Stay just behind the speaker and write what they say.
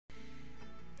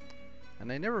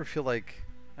And I never feel like,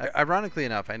 ironically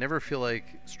enough, I never feel like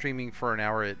streaming for an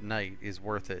hour at night is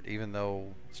worth it, even though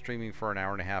streaming for an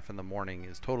hour and a half in the morning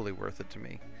is totally worth it to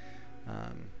me.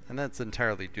 And that's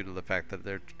entirely due to the fact that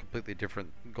they're completely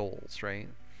different goals, right?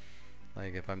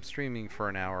 Like if I'm streaming for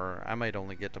an hour, I might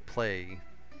only get to play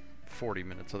 40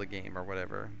 minutes of the game or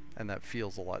whatever, and that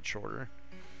feels a lot shorter.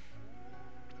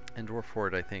 And Dwarf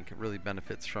Horde, I think, really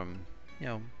benefits from, you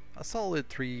know, a solid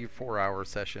 3-4 hour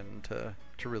session to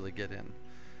really get in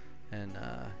and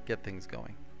get things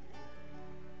going.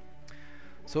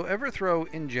 So Everthrow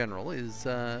in general is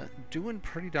doing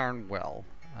pretty darn well.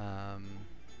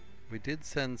 We did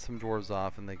send some dwarves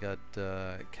off and they got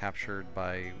captured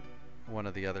by one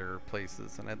of the other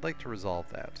places, and I'd like to resolve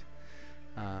that.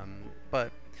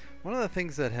 But one of the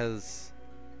things that has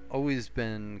always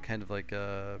been kind of like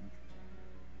a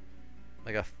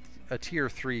tier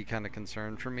 3 kind of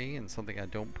concern for me, and something I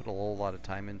don't put a whole lot of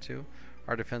time into,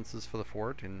 are defenses for the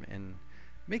fort, and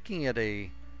making it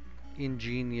a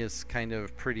ingenious kind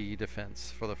of pretty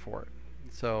defense for the fort.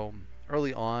 So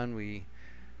early on we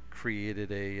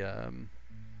created a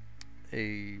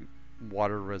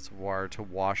water reservoir to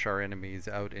wash our enemies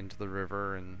out into the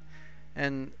river,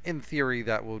 and in theory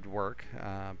that would work,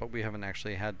 but we haven't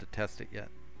actually had to test it yet.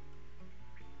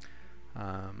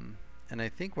 And I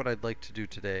think what I'd like to do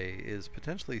today is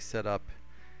potentially set up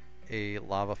a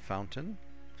lava fountain.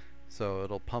 So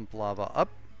it'll pump lava up,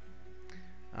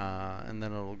 and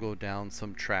then it'll go down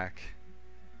some track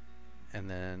and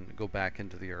then go back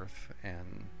into the earth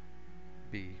and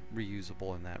be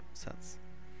reusable in that sense.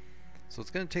 So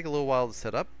it's going to take a little while to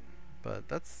set up, but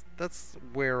that's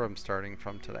where I'm starting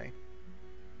from today.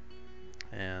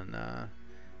 And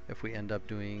if we end up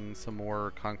doing some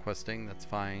more conquesting, that's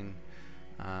fine.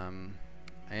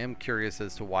 I am curious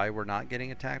as to why we're not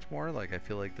getting attacked more. Like, I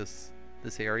feel like this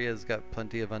area has got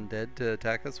plenty of undead to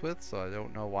attack us with, so I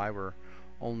don't know why we're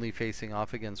only facing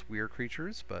off against weird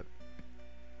creatures, but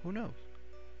who knows?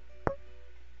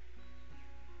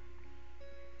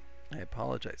 I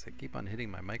apologize, I keep on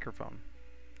hitting my microphone.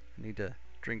 I need to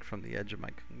drink from the edge of my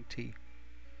tea.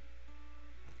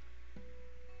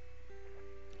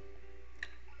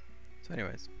 So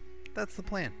anyways, that's the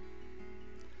plan.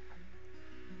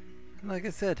 And like I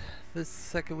said, this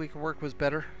second week of work was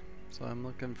better, so I'm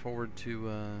looking forward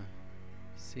to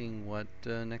seeing what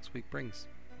next week brings.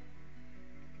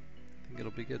 I think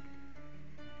it'll be good.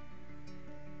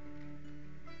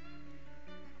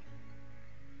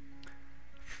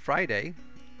 Friday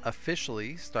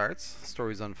officially starts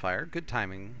Stories on Fire. Good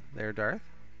timing there, Darth.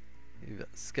 You've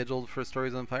scheduled for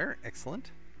Stories on Fire. Excellent.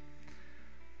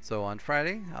 So on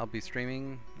Friday, I'll be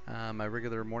streaming my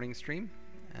regular morning stream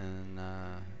and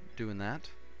doing that.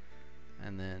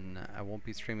 And then I won't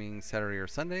be streaming Saturday or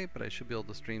Sunday, but I should be able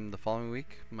to stream the following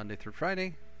week, Monday through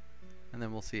Friday, and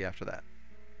then we'll see after that.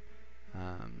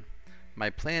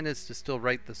 My plan is to still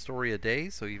write the story a day,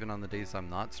 so even on the days I'm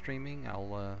not streaming,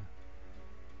 I'll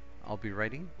be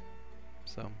writing.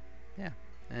 So yeah,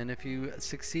 and if you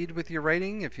succeed with your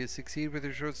writing, if you succeed with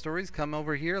your short stories, come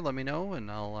over here, let me know,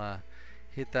 and I'll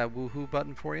hit that woohoo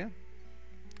button for you.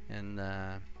 And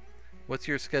what's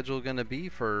your schedule gonna be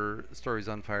for Stories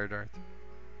on Fire, Darth?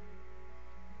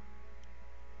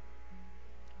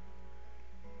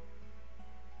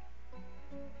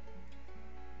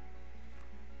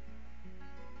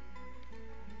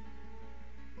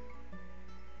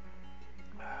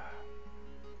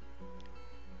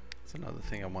 That's another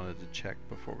thing I wanted to check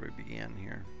before we began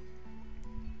here.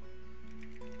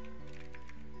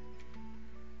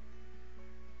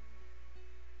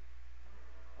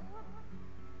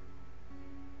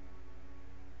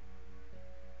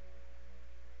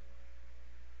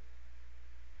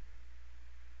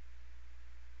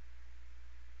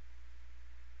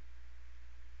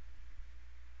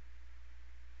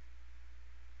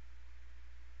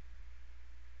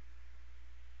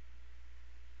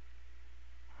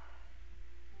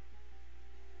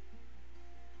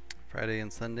 Friday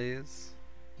and Sundays,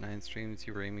 9 streams.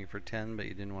 You were aiming for 10, but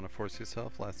you didn't want to force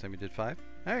yourself. Last time you did 5.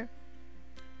 Alright.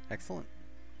 Excellent.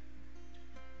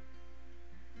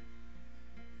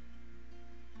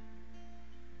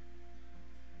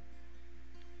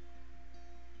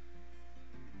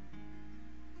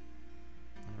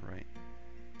 Alright.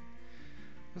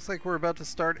 Looks like we're about to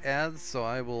start ads, so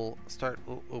I will start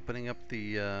opening up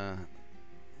the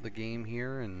game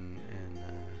here and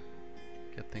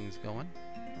get things going.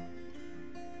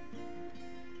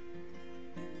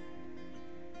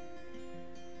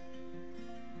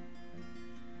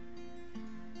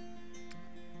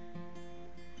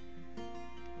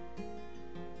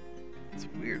 It's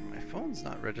weird, my phone's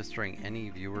not registering any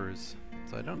viewers,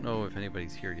 so I don't know if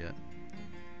anybody's here yet.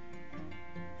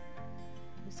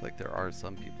 Looks like there are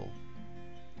some people.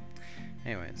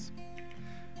 Anyways,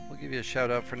 we'll give you a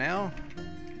shout out for now.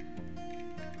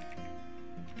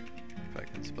 If I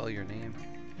can spell your name.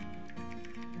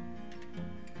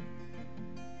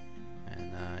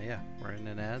 And yeah, we're in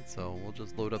an ad, so we'll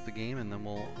just load up the game and then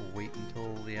we'll wait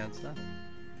until the ad's done.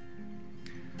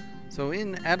 So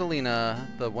in Adelina,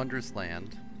 the Wondrous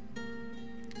Land,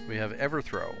 we have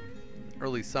Everthrow,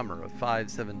 early summer of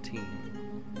 517.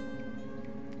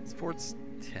 This fort's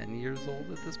 10 years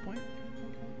old at this point.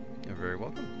 You're very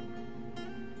welcome.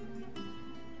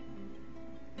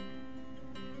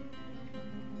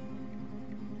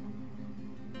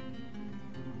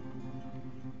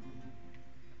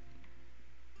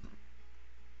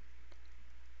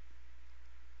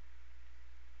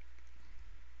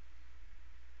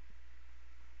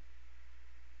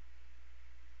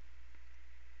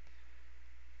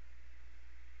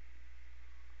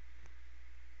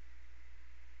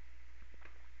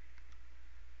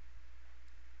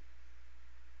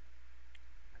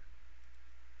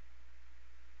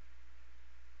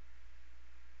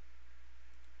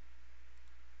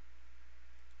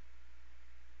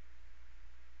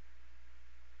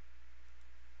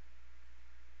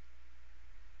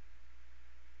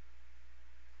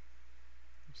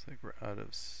 Looks like we're out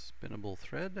of spinnable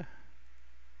thread.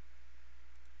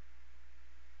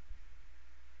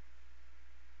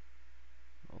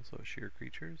 Also sheer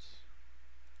creatures.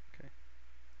 Okay.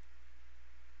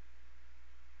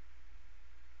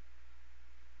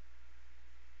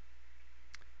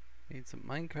 Made some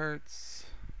minecarts.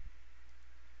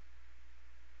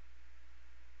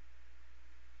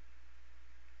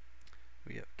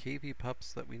 We have KV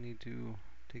pups that we need to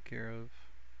take care of.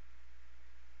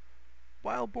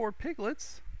 Wild boar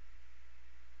piglets.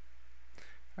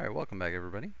 Alright, welcome back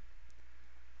everybody.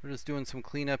 We're just doing some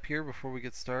cleanup here before we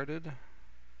get started.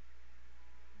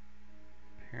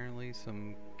 Apparently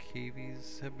some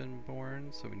KVs have been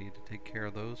born, so we need to take care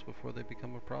of those before they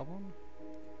become a problem.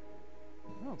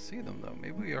 I don't see them though.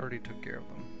 Maybe we already took care of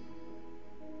them.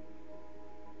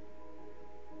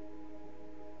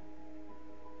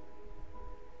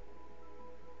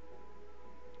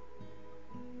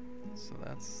 So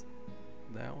that's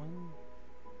that one.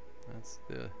 That's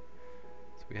the...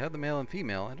 So we had the male and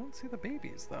female. I don't see the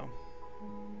babies though.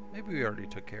 Maybe we already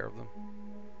took care of them.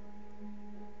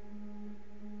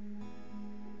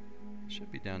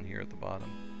 Should be down here at the bottom.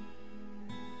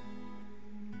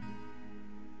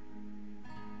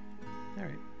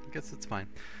 Alright, I guess it's fine.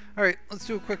 Alright, let's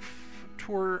do a quick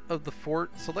tour of the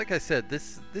fort. So like I said,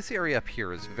 this area up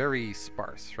here is very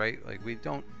sparse, right? Like we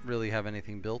don't really have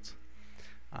anything built.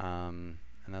 And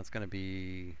that's going to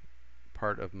be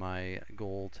part of my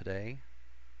goal today.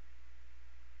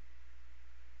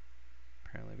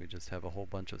 Apparently we just have a whole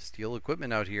bunch of steel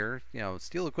equipment out here. You know,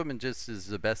 steel equipment just is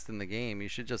the best in the game. You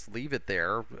should just leave it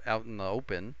there out in the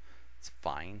open. It's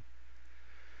fine.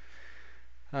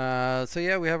 So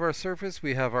yeah, we have our surface.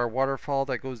 We have our waterfall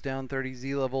that goes down 30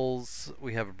 Z levels.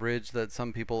 We have a bridge that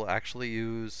some people actually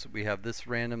use. We have this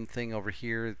random thing over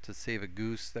here to save a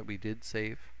goose that we did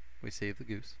save. We saved the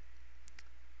goose.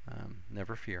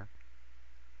 Never fear.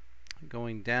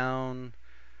 Going down,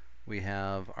 we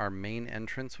have our main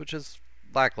entrance, which is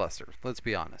lackluster, let's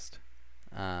be honest.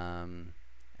 And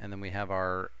then we have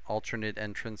our alternate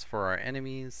entrance for our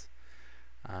enemies.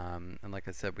 And like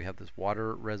I said, we have this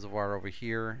water reservoir over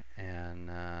here, and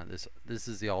this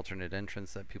is the alternate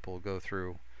entrance that people will go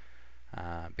through.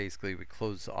 Basically, we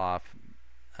close off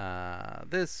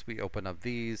this, we open up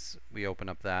these, we open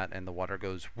up that, and the water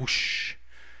goes whoosh,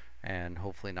 and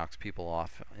hopefully knocks people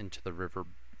off into the river,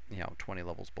 you know, 20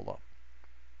 levels below.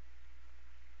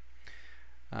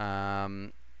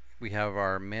 We have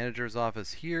our manager's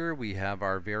office here. We have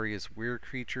our various weird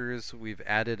creatures. We've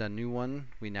added a new one.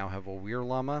 We now have a weird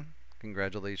llama.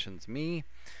 Congratulations, me.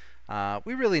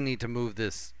 We really need to move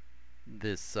this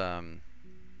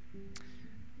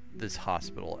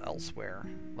hospital elsewhere.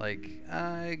 Like,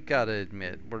 I gotta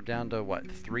admit, we're down to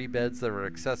what, 3 beds that are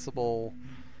accessible,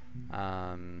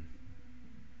 and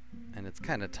it's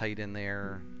kind of tight in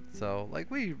there. So,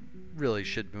 like, we really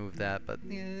should move that, but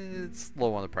it's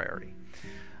low on the priority.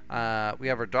 We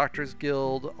have our Doctor's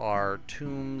Guild, our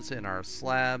tombs, and our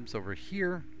slabs over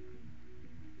here.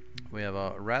 We have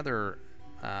a rather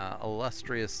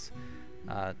illustrious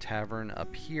tavern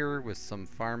up here with some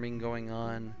farming going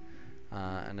on,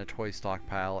 and a toy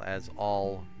stockpile, as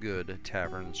all good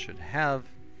taverns should have.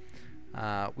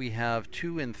 We have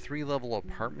 2 and 3 level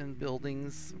apartment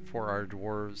buildings for our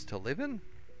dwarves to live in,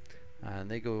 and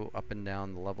they go up and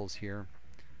down the levels here.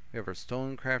 We have our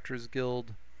Stonecrafters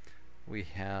Guild. We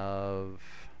have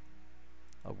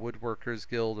a woodworkers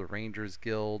guild, a rangers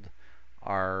guild,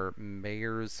 our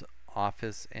mayor's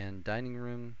office and dining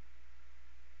room.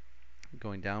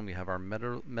 Going down, we have our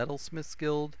metalsmiths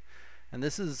guild, and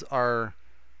this is our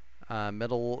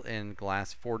metal and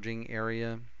glass forging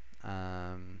area.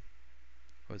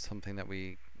 It was something that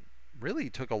we really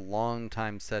took a long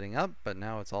time setting up, but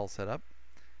now it's all set up,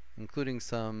 including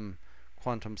some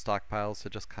quantum stockpiles to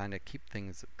just kind of keep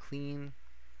things clean.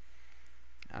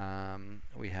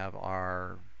 We have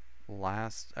our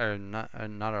last, or not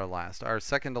our last, our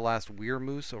second to last weir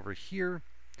moose over here.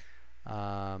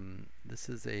 This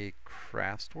is a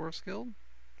crafts dwarf guild.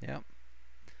 Yep.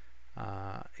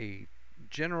 A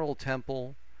general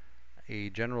temple, a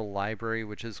general library,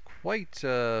 which is quite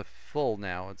full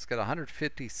now. It's got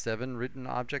 157 written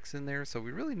objects in there, so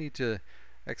we really need to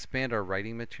expand our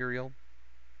writing material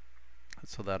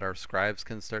so that our scribes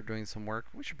can start doing some work.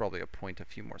 We should probably appoint a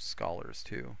few more scholars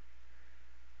too.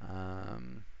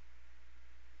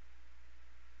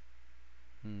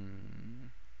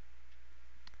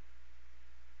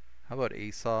 How about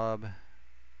ASOB?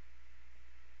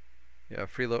 Yeah,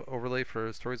 free overlay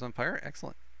for Stories on Fire?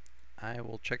 Excellent. I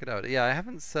will check it out. Yeah, I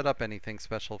haven't set up anything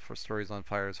special for Stories on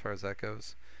Fire as far as that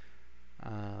goes.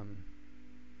 Oh,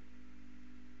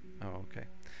 okay.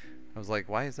 I was like,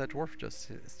 why is that dwarf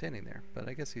just standing there? But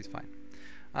I guess he's fine.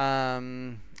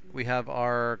 We have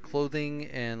our clothing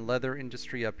and leather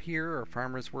industry up here, our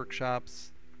farmers'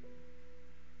 workshops,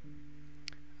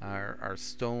 our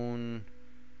stone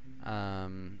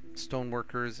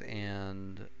workers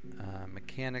and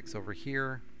mechanics over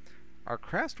here. Our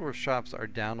crafts dwarf shops are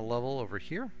down a level over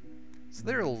here, so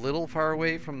they're a little far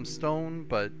away from stone,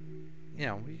 but you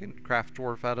know, you can craft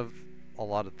dwarf out of a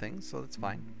lot of things, so that's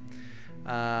fine.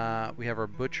 We have our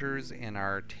butchers and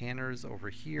our tanners over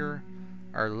here.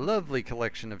 Our lovely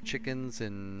collection of chickens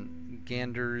and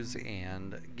ganders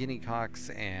and guinea cocks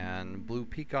and blue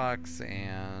peacocks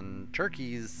and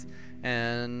turkeys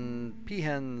and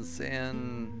peahens,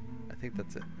 and I think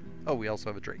that's it. Oh, we also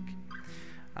have a drake.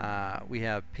 We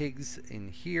have pigs in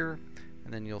here,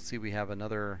 and then you'll see we have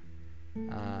another,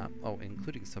 oh,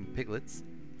 including some piglets.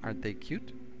 Aren't they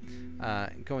cute?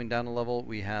 Going down a level,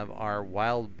 we have our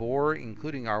wild boar,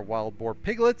 including our wild boar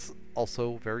piglets,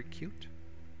 also very cute.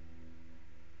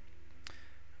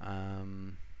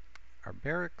 Our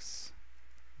barracks.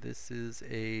 This is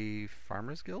a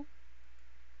farmers guild.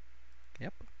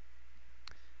 Yep.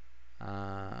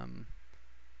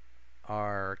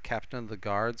 Our captain of the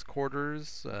guards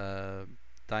quarters,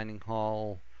 dining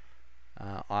hall,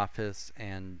 office,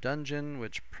 and dungeon,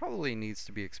 which probably needs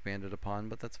to be expanded upon,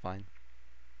 but that's fine.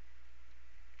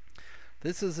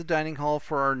 This is a dining hall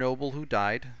for our noble who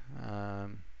died.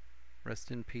 Rest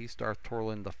in peace, Darth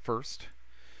Torlin the First.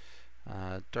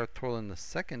 Darth Torlin the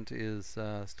Second is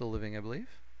still living, I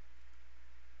believe.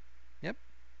 Yep,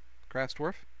 crafts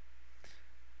dwarf.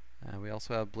 We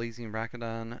also have Blazing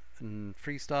Rakadon and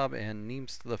Freestob and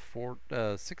Neems the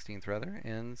 16th rather,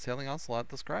 and Sailing Ocelot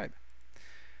the Scribe.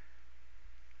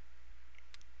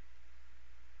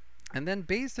 And then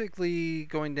basically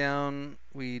going down,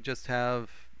 we just have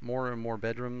more and more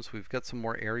bedrooms. We've got some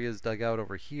more areas dug out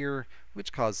over here,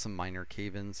 which caused some minor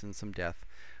cave-ins and some death.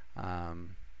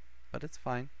 But it's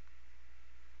fine.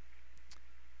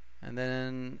 And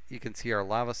then you can see our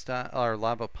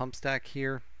lava pump stack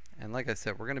here. And like I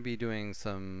said, we're going to be doing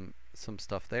some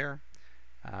stuff there.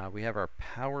 We have our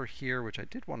power here, which I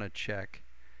did want to check.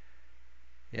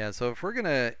 Yeah, so if we're going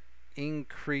to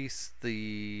increase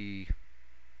the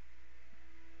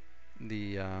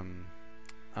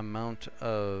amount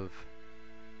of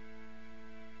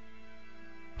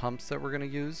pumps that we're going to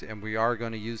use, and we are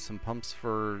going to use some pumps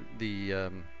for the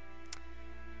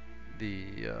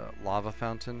lava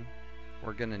fountain,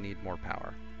 we're going to need more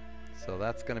power. So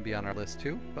that's going to be on our list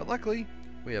too, but luckily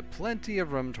we have plenty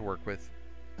of room to work with,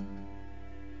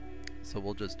 so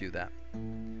we'll just do that.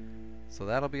 So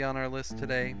that'll be on our list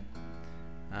today.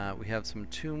 We have some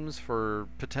tombs for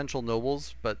potential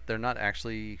nobles, but they're not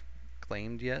actually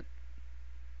claimed yet.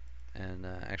 And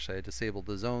actually I disabled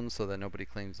the zones so that nobody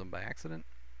claims them by accident.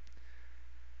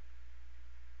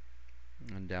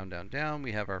 And down, down, down,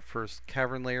 we have our first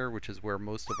cavern layer, which is where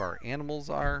most of our animals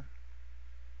are.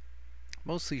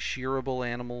 Mostly shearable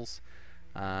animals.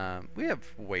 We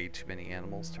have way too many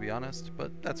animals, to be honest,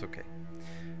 but that's okay.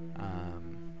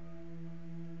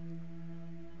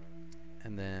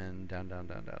 And then down, down,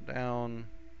 down, down, down.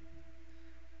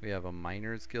 We have a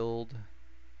miners guild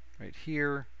right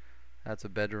here. That's a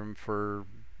bedroom for,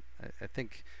 I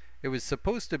think it was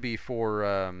supposed to be for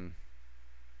a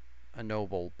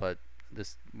noble, but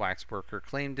this wax worker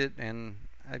claimed it, and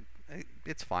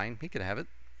it's fine. He could have it.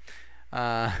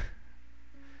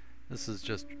 This is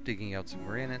just digging out some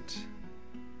granite.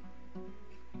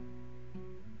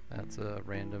 That's a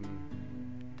random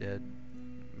dead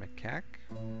macaque.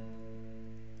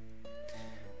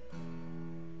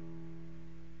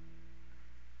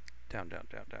 Down, down,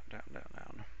 down, down, down, down,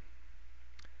 down.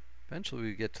 Eventually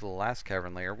we get to the last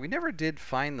cavern layer. We never did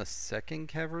find the second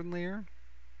cavern layer.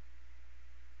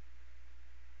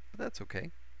 But that's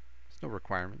okay. There's no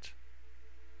requirement.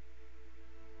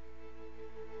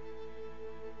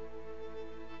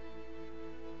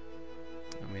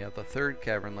 And we have the third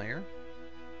cavern layer.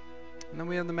 And then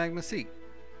we have the magma sea.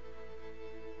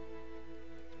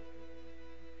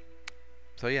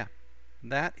 So yeah,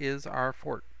 that is our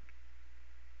fort.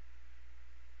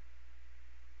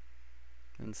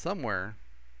 And somewhere,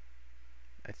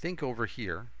 I think over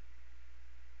here,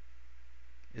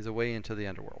 is a way into the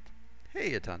underworld.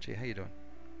 Hey Atanchi, how you doing?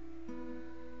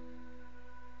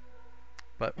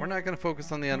 But we're not going to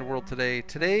focus on the underworld today.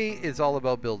 Today is all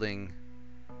about building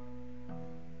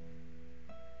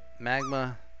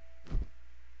magma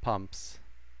pumps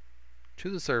to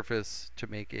the surface to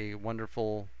make a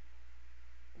wonderful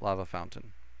lava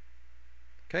fountain.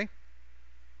 Okay?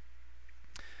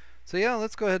 So yeah,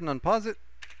 let's go ahead and unpause it.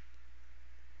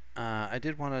 I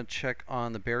did want to check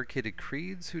on the barricaded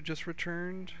creeds who just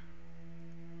returned.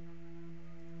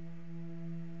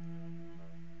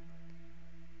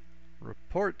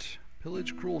 Report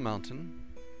pillage Cruel Mountain.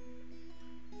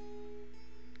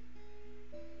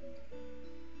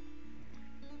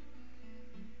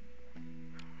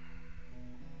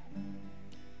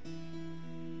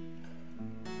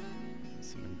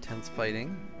 Some intense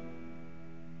fighting.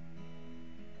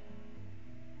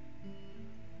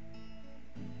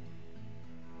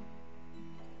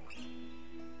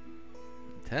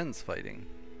 Intense fighting.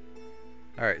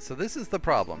 Alright, so this is the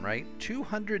problem, right?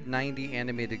 290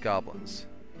 animated goblins.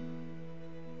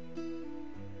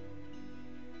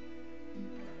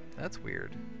 That's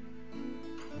weird.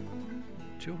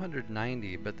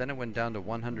 290, but then it went down to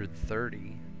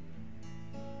 130.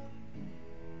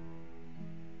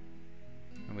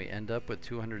 And we end up with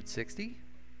 260?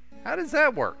 How does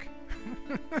that work?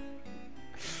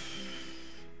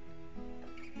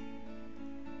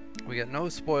 We got no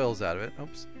spoils out of it.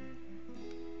 Oops.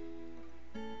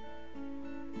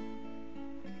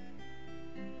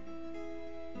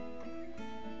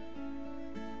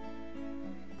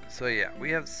 So yeah,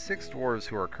 we have 6 dwarves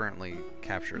who are currently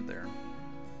captured there.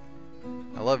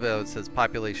 I love how it says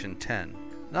population 10,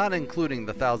 not including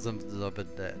the thousands of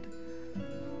undead.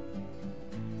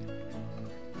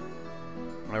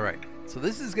 Alright, so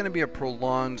this is going to be a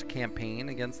prolonged campaign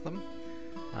against them.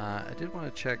 I did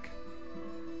want to check.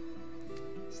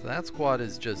 So that squad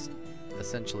is just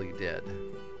essentially dead.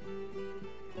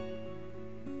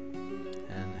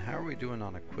 And how are we doing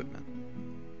on equipment?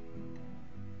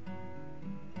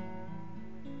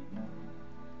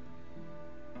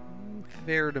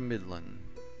 Fair to Midland.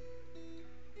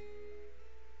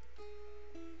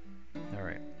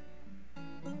 Alright.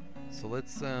 So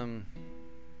let's send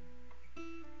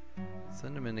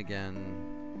them in again.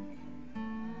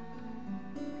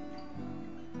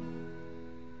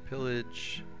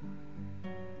 Pillage.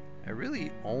 I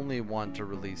really only want to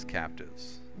release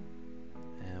captives.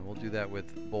 And we'll do that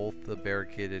with both the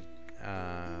barricaded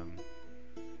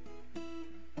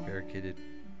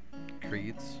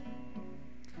creeds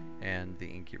and the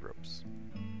inky ropes.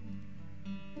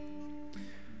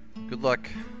 Good luck.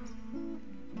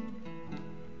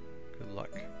 Good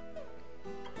luck.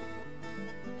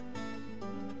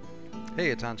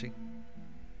 Hey Atanchi.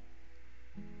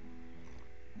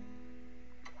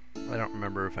 I don't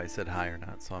remember if I said hi or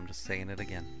not, so I'm just saying it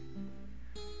again.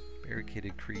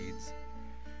 Barricaded creeds.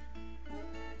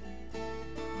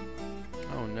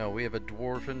 Oh no, we have a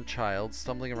dwarven child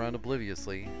stumbling around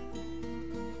obliviously.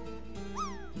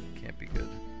 Can't be good.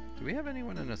 Do we have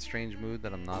anyone in a strange mood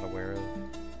that I'm not aware of?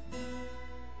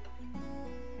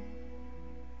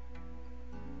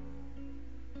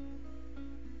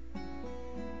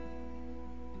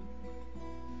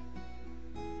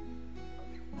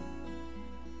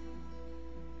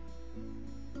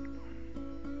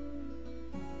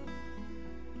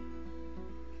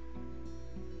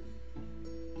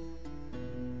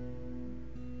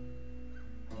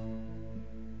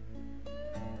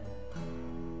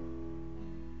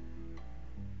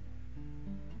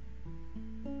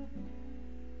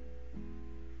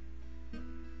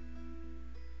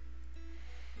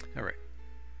 Alright,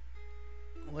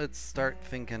 let's start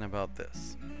thinking about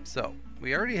this. So,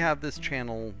 we already have this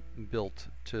channel built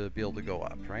to be able to go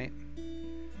up, right?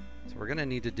 So we're going to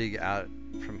need to dig out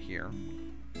from here.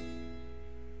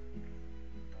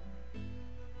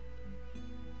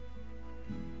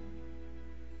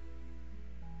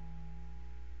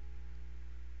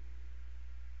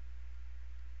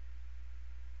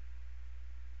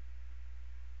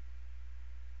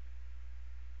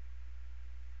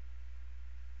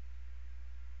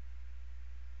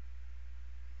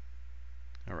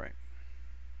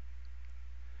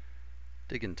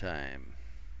 Digging time.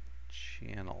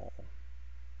 Channel.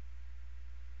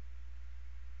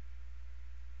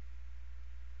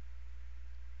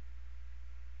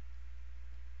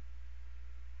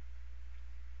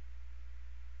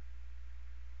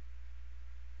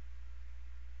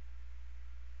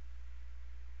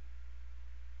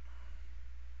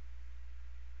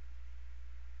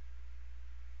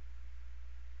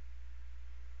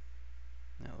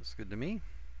 That looks good to me.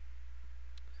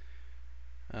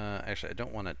 Actually, I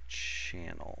don't want to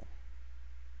channel.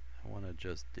 I want to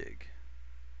just dig.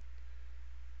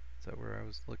 Is that where I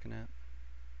was looking at?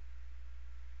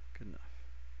 Good enough.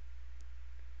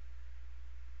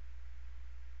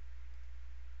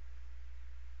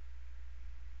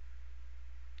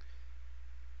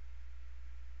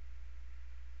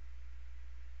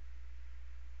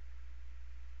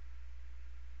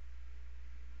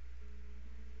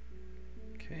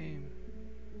 Okay.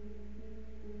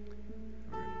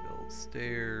 We're going to build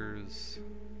stairs.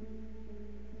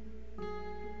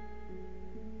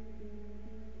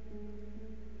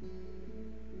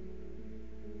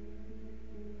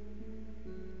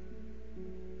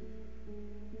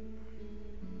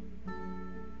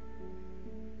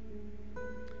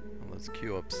 Let's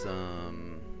queue up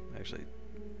some, actually,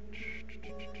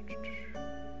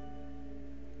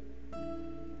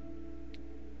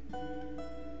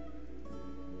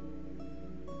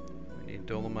 we need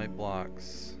dolomite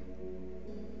blocks.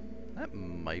 That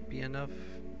might be enough.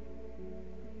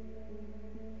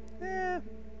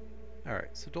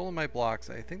 Alright, so dolomite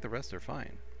blocks, I think the rest are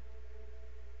fine.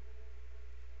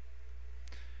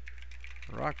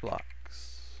 Rock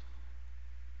blocks.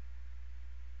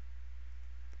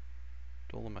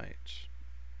 Dolomite.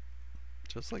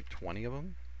 Just like 20 of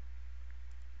them?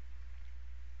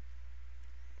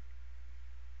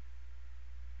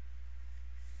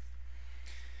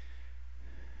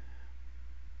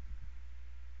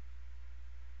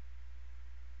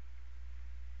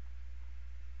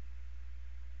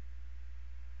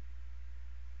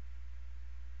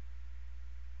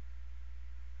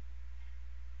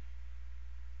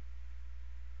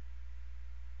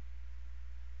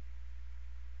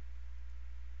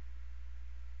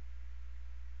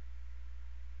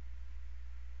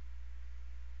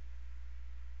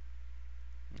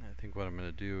 I think what I'm going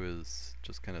to do is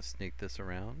just kind of snake this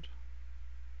around.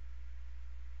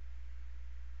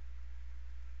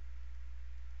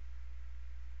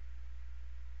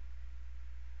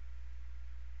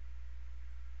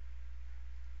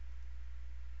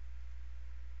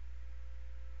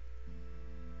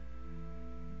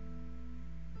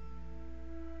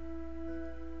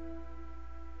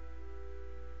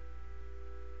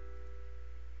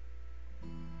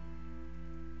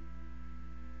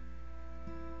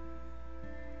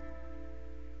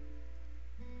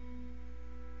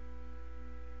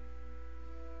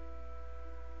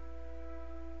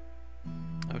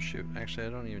 Oh shoot, actually I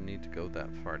don't even need to go that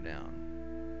far down.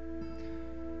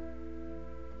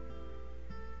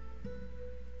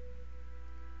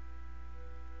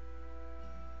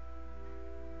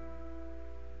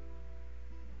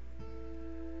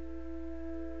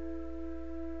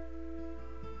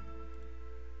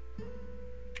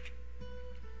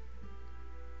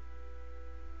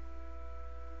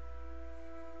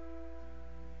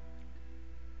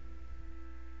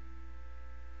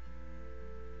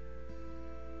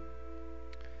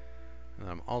 And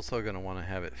I'm also going to want to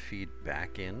have it feed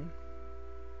back in.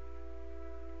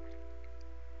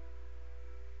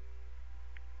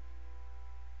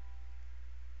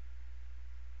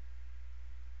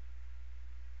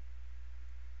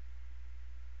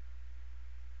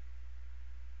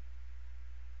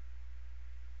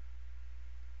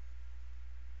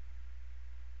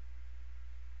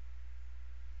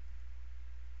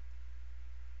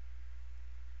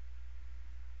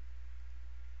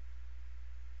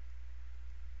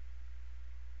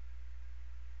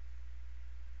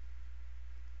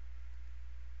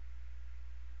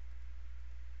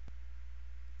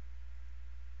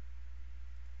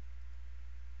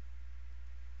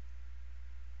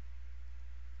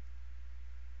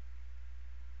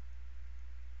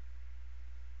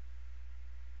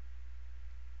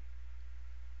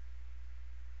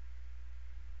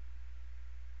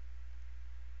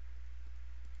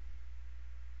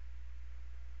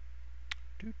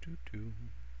 Do do do.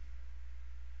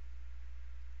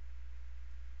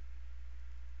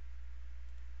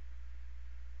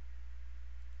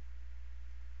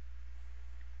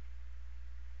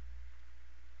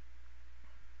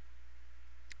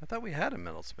 I thought we had a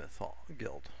metalsmith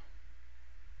guild.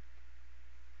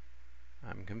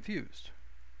 I'm confused.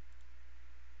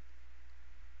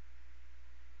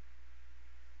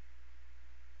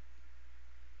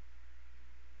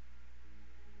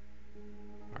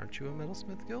 you a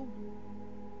metalsmith guild?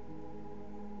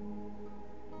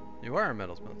 You are a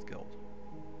metalsmith guild.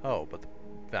 Oh, but the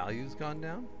value's gone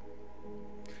down?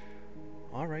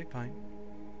 Alright, fine.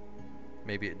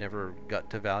 Maybe it never got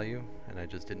to value and I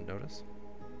just didn't notice.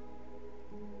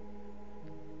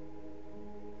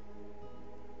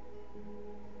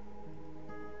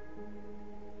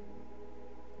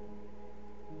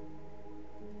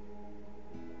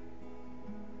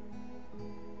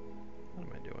 What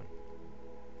am I doing?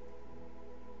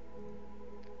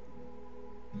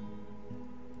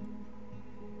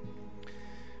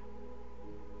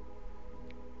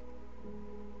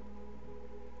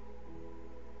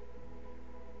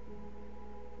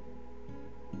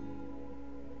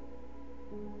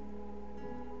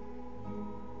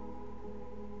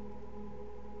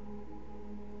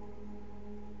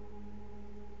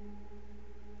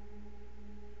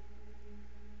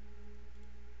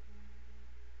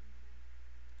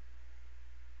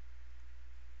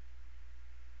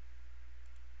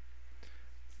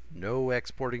 No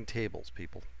exporting tables,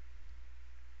 people.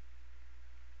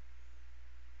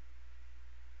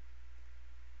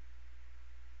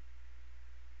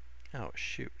 Oh,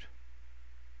 shoot.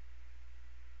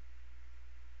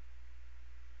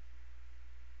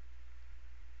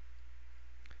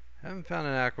 I haven't found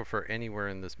an aquifer anywhere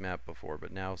in this map before,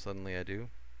 but now suddenly I do.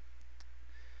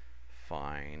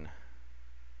 Fine.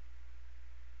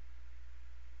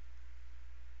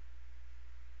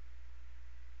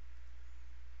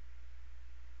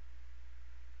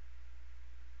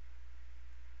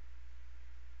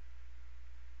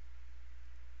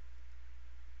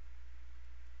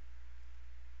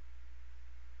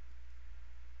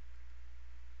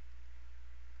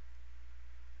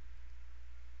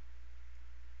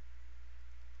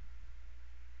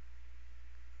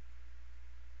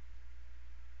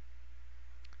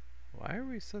 Why are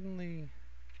we suddenly...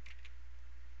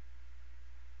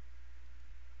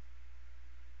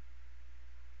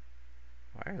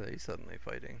 Why are they suddenly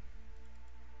fighting?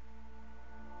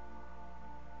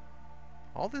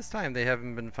 All this time they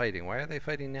haven't been fighting. Why are they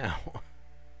fighting now?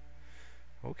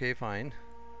 Okay, fine.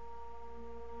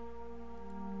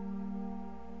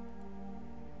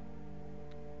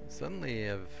 Suddenly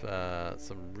have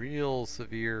some real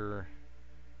severe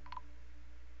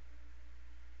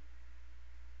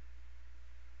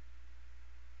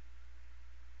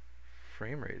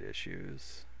frame rate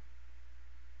issues.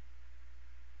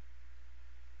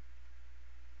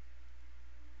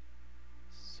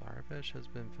 Sarvesh has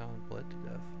been found bled to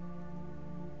death.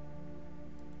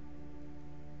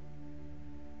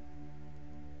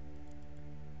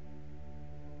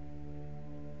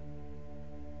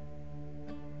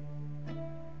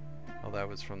 Oh, that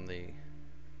was from the...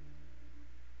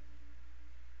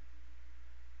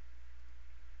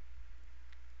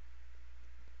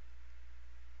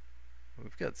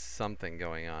 We've got something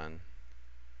going on.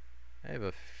 I have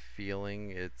a feeling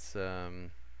it's,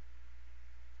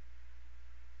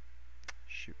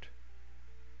 shoot.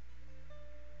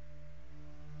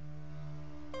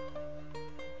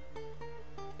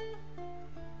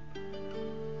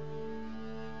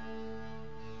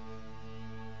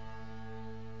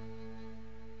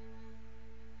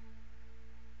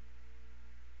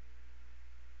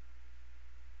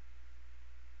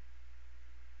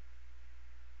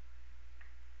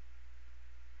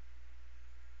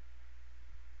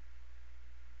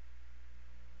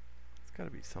 Gotta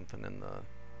be something in the...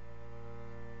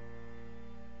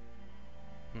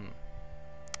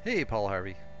 Hey, Paul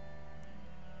Harvey.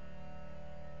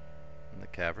 In the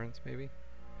caverns, maybe?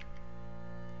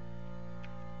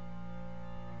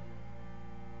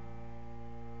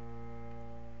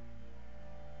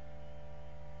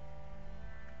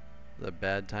 It's a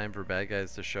bad time for bad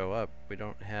guys to show up. We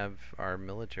don't have our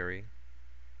military.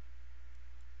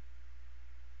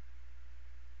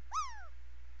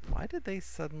 Why did they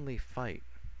suddenly fight?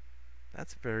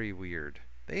 That's very weird.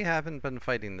 They haven't been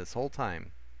fighting this whole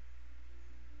time.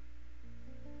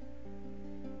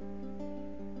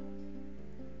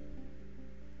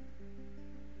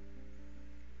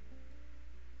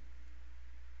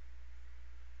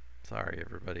 Sorry,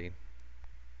 everybody.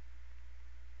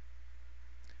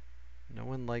 No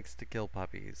one likes to kill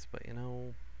puppies, but you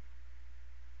know...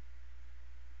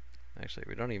 Actually,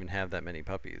 we don't even have that many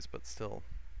puppies, but still...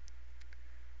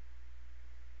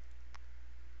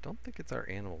 Don't think it's our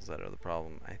animals that are the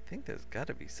problem. I think there's got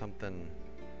to be something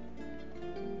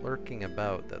lurking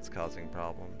about that's causing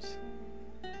problems.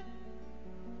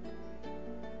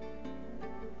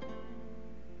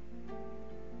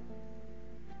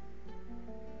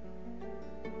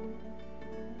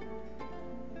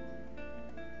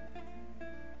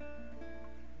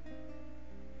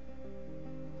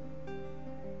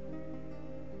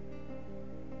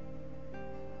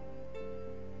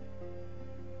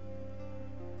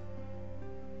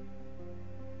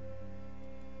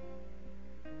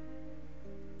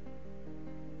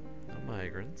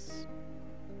 migrants.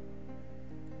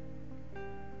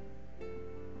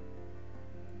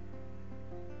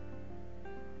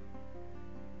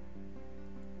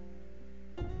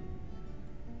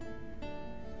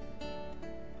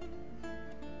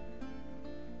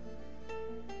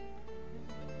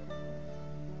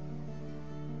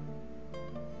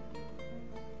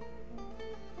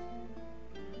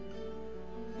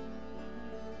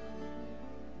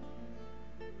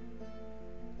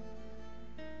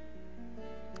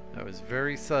 That was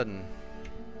very sudden.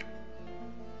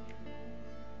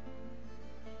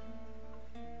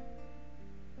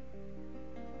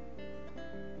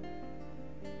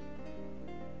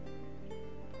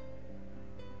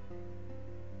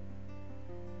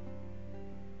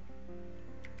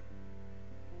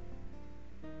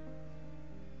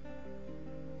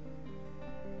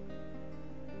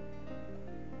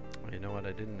 You know what?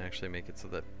 I didn't actually make it so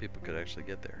that people could actually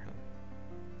get there, huh?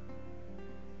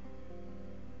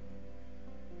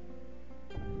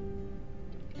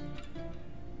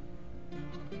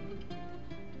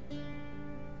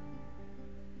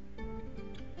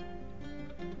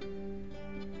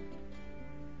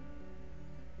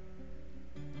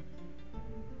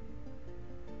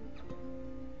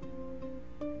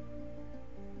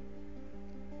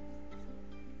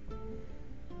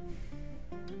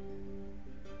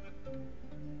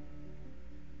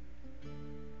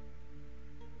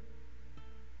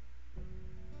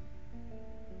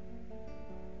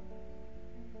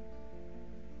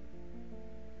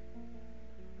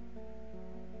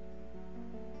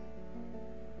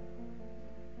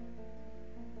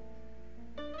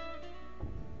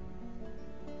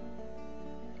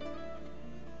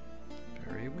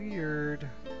 Very weird.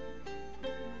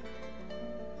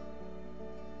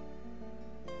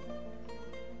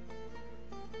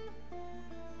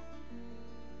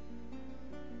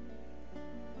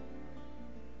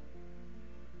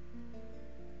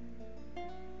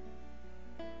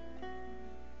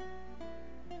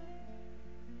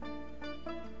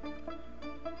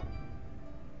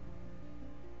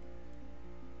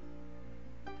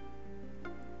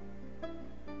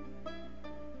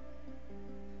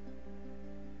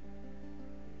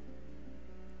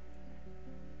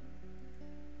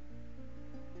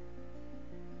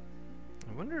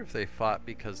 I wonder if they fought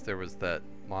because there was that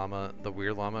llama, the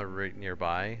weird llama right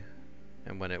nearby,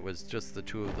 and when it was just the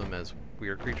two of them as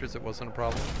weird creatures it wasn't a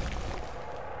problem.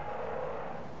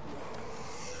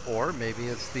 Or maybe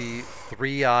it's the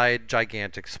three-eyed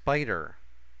gigantic spider.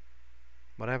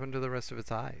 What happened to the rest of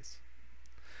its eyes?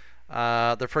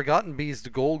 The Forgotten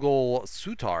Beast Golgol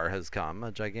Sutar has come,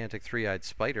 a gigantic three-eyed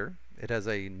spider. It has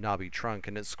a knobby trunk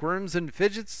and it squirms and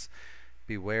fidgets.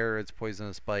 Beware its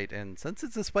poisonous bite, and since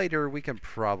it's a spider, we can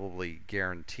probably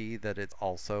guarantee that it's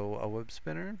also a web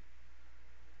spinner.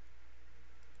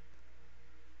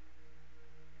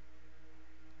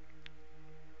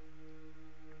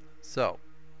 So,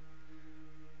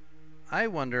 I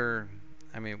wonder,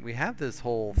 I mean, we have this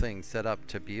whole thing set up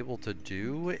to be able to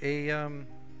do a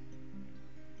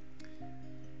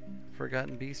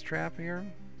Forgotten Beast trap here.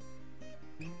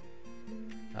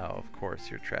 Oh, of course,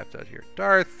 you're trapped out here.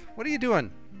 Darth, what are you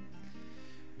doing?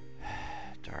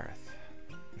 Darth.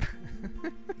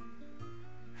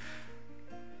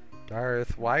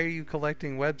 Darth, why are you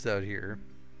collecting webs out here?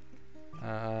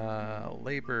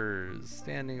 Labors,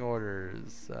 standing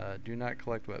orders, do not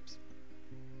collect webs.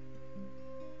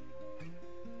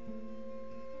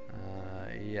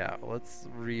 Yeah, let's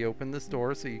reopen this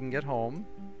door so you can get home.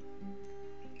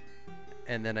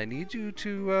 And then I need you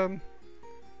to,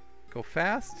 go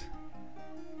fast.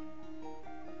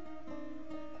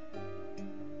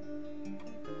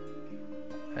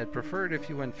 I'd prefer it if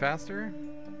you went faster.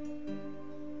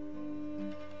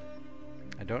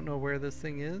 I don't know where this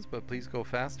thing is, but please go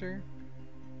faster.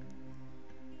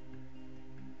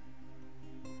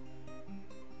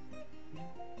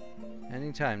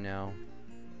 Anytime now.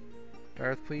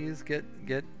 Darth, please get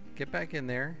back in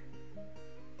there.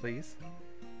 Please.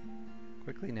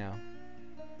 Quickly now.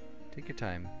 Take your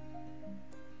time.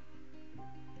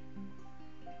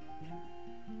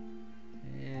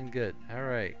 And good. All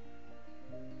right.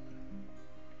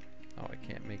 Oh, I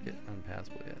can't make it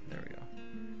unpassable yet. There we go.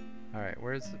 All right.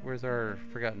 Where's our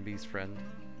Forgotten Beast friend?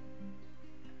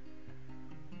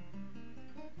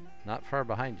 Not far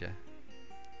behind you.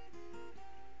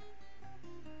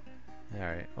 All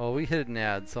right. Well, we hit an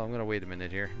ad, so I'm gonna wait a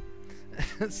minute here.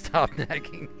 Stop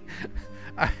nagging.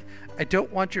 I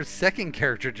don't want your second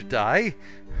character to die.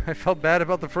 I felt bad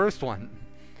about the first one.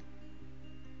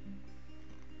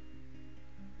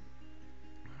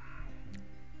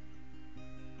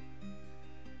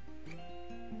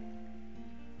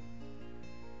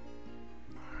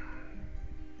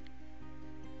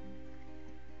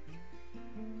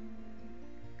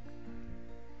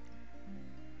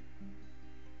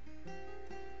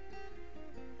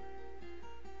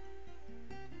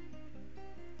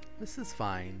 This is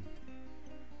fine.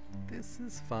 This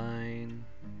is fine.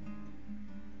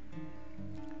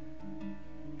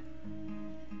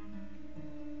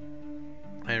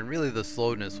 And really the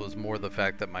slowness was more the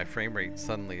fact that my frame rate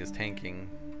suddenly is tanking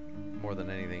more than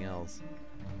anything else.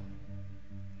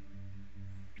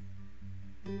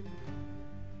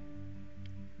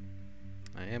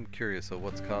 I am curious of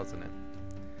what's causing it.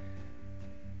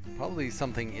 Probably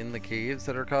something in the caves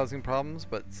that are causing problems,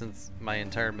 but since my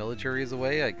entire military is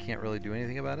away, I can't really do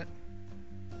anything about it.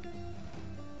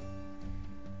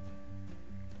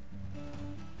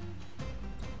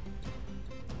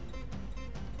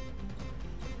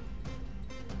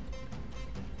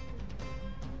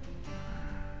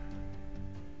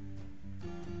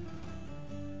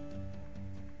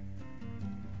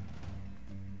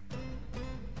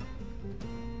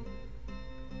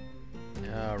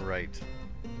 Alright.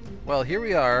 Well, here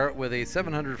we are with a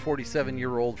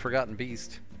 747-year-old forgotten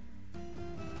beast.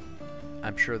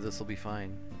 I'm sure this will be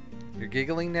fine. You're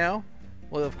giggling now?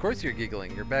 Well, of course you're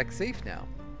giggling. You're back safe now.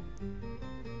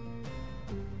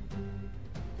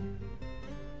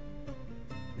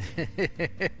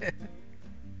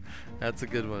 That's a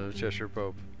good one, a Cheshire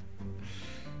Pope.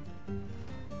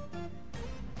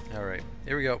 Alright,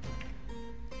 here we go.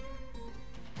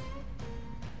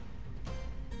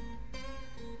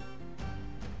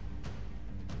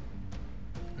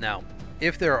 Now,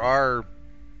 if there are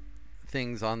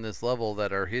things on this level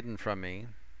that are hidden from me,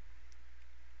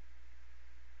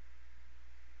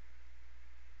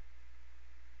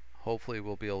 hopefully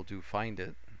we'll be able to find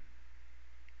it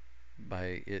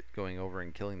by it going over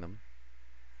and killing them.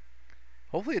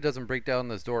 Hopefully it doesn't break down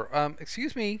this door.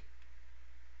 Excuse me.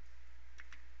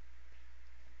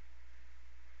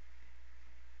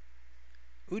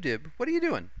 Udib, what are you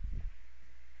doing?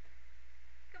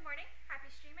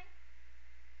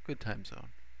 Good time zone.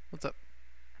 What's up?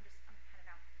 I'm heading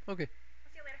out. Okay.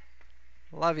 I'll see you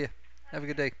later. Love you. Have a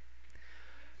good day.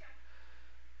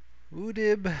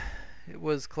 Udib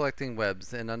was collecting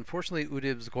webs, and unfortunately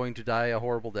Udib's going to die a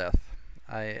horrible death.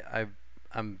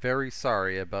 I'm very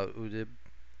sorry about Udib.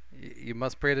 You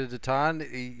must pray to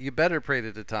Datan. You better pray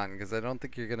to Datan, because I don't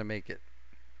think you're going to make it.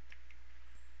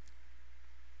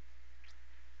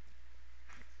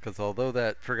 Because although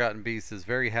that forgotten beast is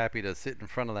very happy to sit in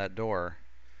front of that door,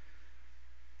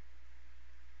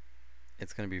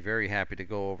 it's going to be very happy to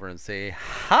go over and say,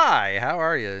 "Hi, how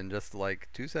are you?" in just like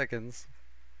 2 seconds.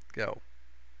 Go.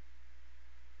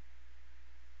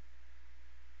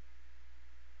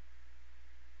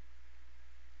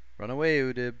 Run away,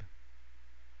 Udib.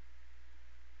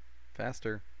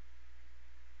 Faster.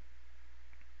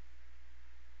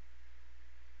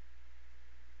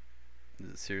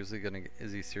 Is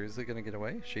he seriously gonna get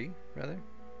away? She, rather?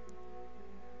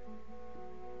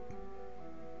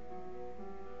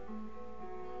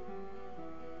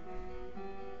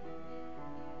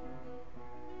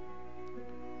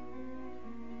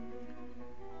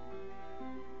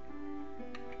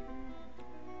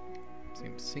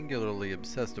 Seems singularly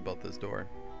obsessed about this door.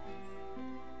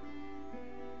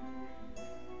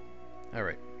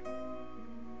 Alright.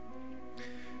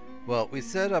 Well, we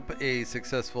set up a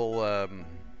successful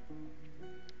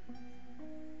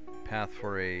path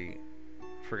for a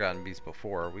forgotten beast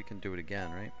before. We can do it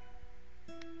again, right?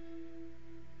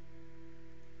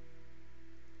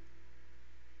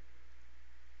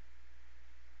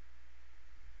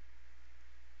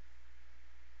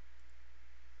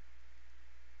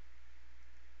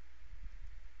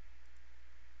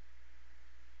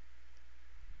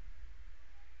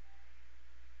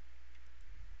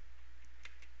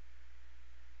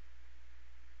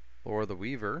 Lore the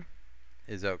Weaver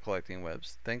is out collecting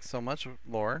webs. Thanks so much,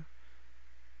 Lore.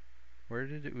 Where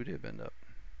did Udib end up?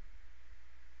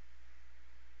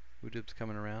 Udib's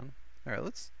coming around. Alright,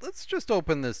 let's just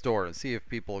open this door and see if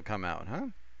people will come out, huh?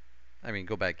 I mean,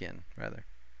 go back in, rather.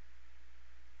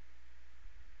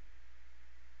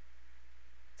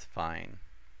 It's fine.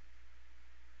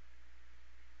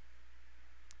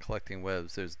 Collecting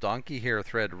webs. There's donkey hair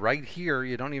thread right here.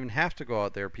 You don't even have to go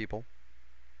out there, people.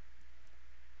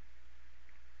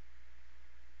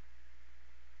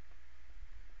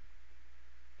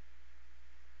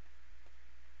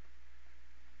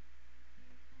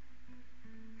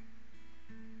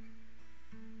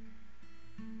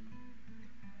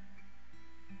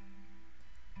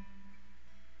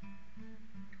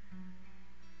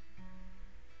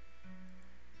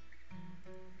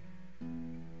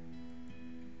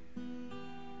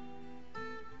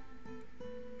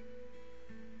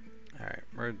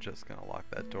 We're just gonna lock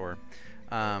that door,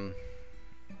 and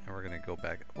we're gonna go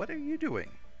back. What are you doing?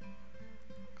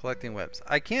 Collecting webs.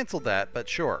 I canceled that, but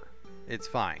sure, it's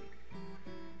fine.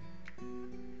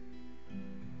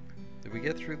 Did we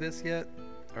get through this yet?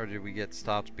 Or did we get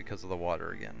stopped because of the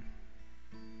water again?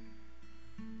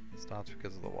 Stopped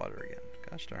because of the water again.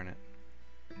 Gosh darn it.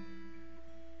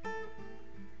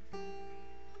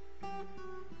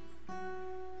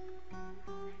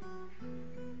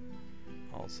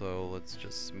 Also, let's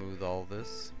just smooth all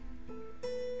this.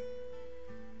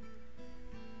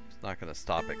 It's not going to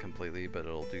stop it completely, but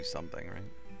it'll do something, right?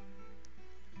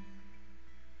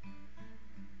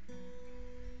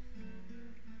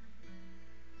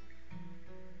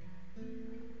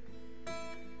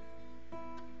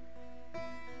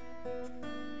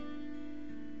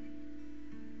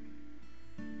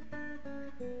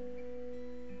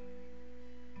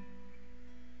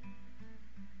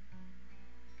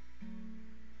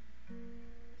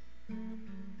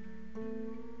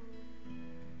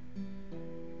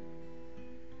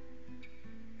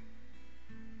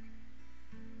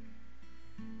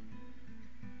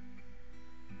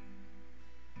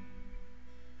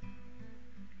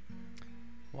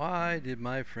 Why did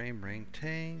my frame rate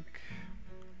tank?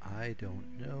 I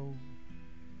don't know.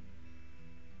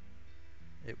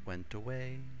 It went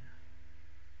away.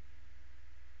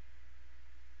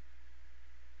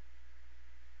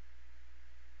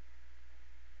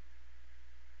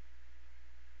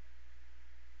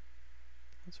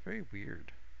 That's very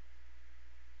weird.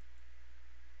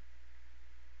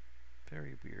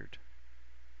 Very weird.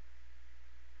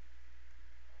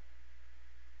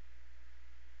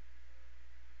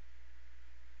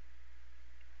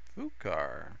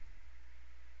 Fukar.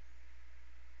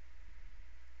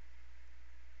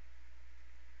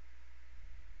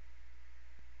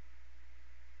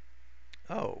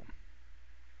 Oh.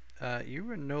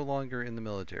 You are no longer in the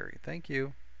military. Thank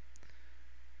you.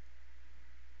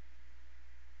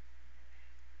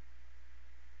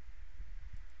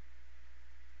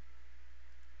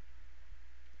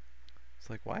 It's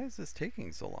like, why is this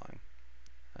taking so long?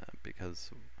 Because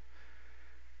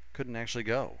couldn't actually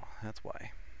go. That's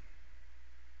why.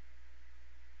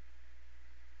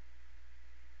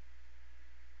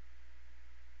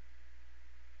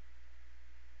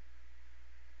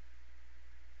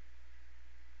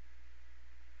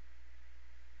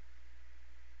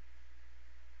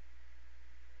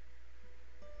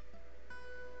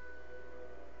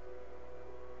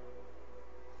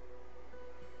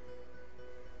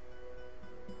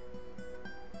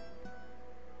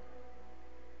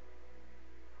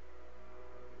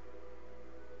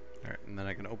 Alright, and then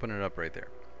I can open it up right there.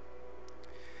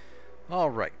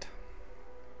 Alright.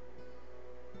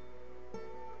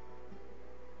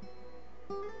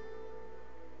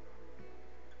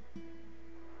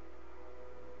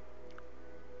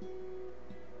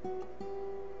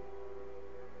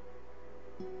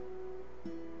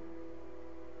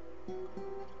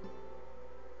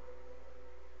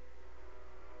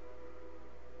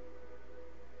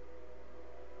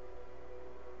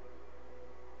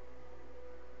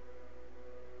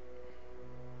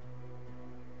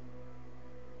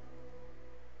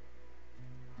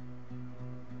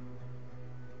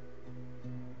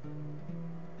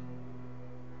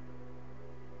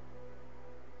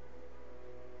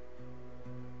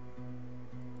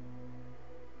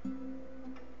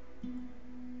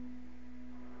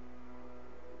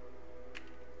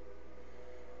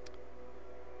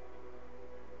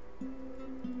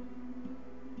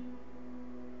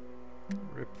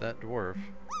 Rip that dwarf.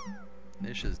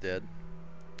 Nish is dead.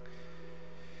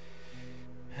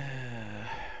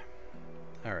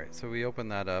 Alright, so we open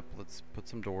that up. Let's put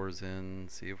some doors in,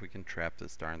 see if we can trap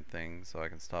this darn thing so I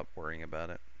can stop worrying about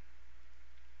it.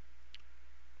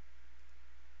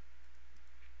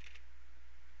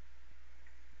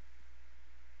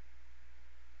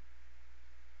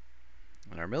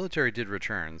 And our military did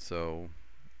return, so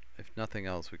if nothing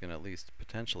else, we can at least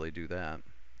potentially do that.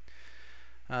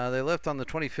 They left on the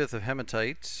 25th of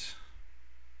Hematite.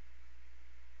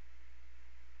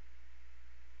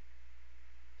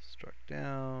 Struck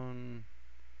down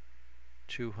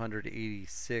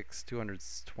 286,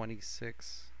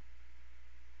 226,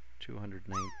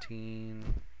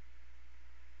 219.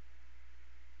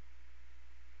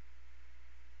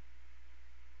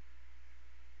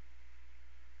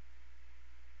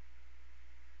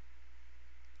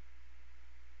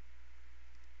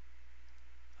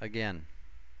 Again.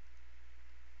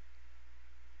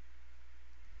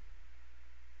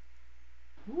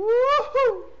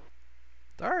 Woohoo!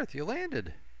 Darth, you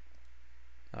landed.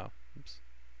 Oh, oops.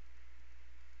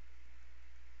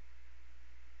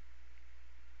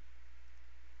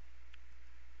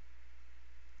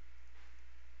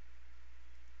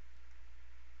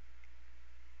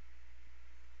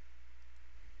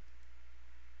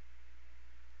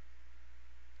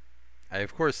 I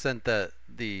of course sent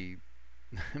the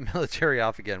military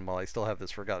off again while I still have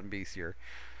this forgotten beast here.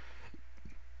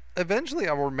 Eventually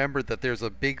I'll remember that there's a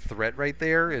big threat right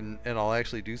there, and I'll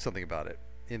actually do something about it.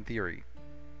 In theory.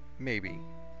 Maybe.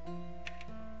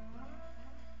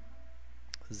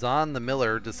 Zahn the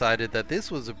Miller decided that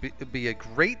this was be a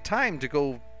great time to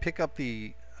go pick up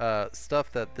the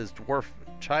stuff that this dwarf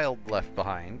child left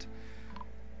behind,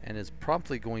 and is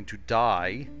promptly going to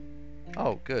die.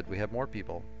 Oh, good. We have more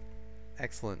people.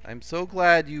 Excellent. I'm so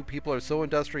glad you people are so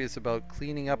industrious about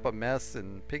cleaning up a mess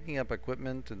and picking up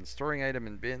equipment and storing item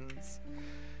in bins.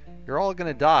 You're all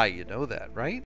gonna die, you know that, right?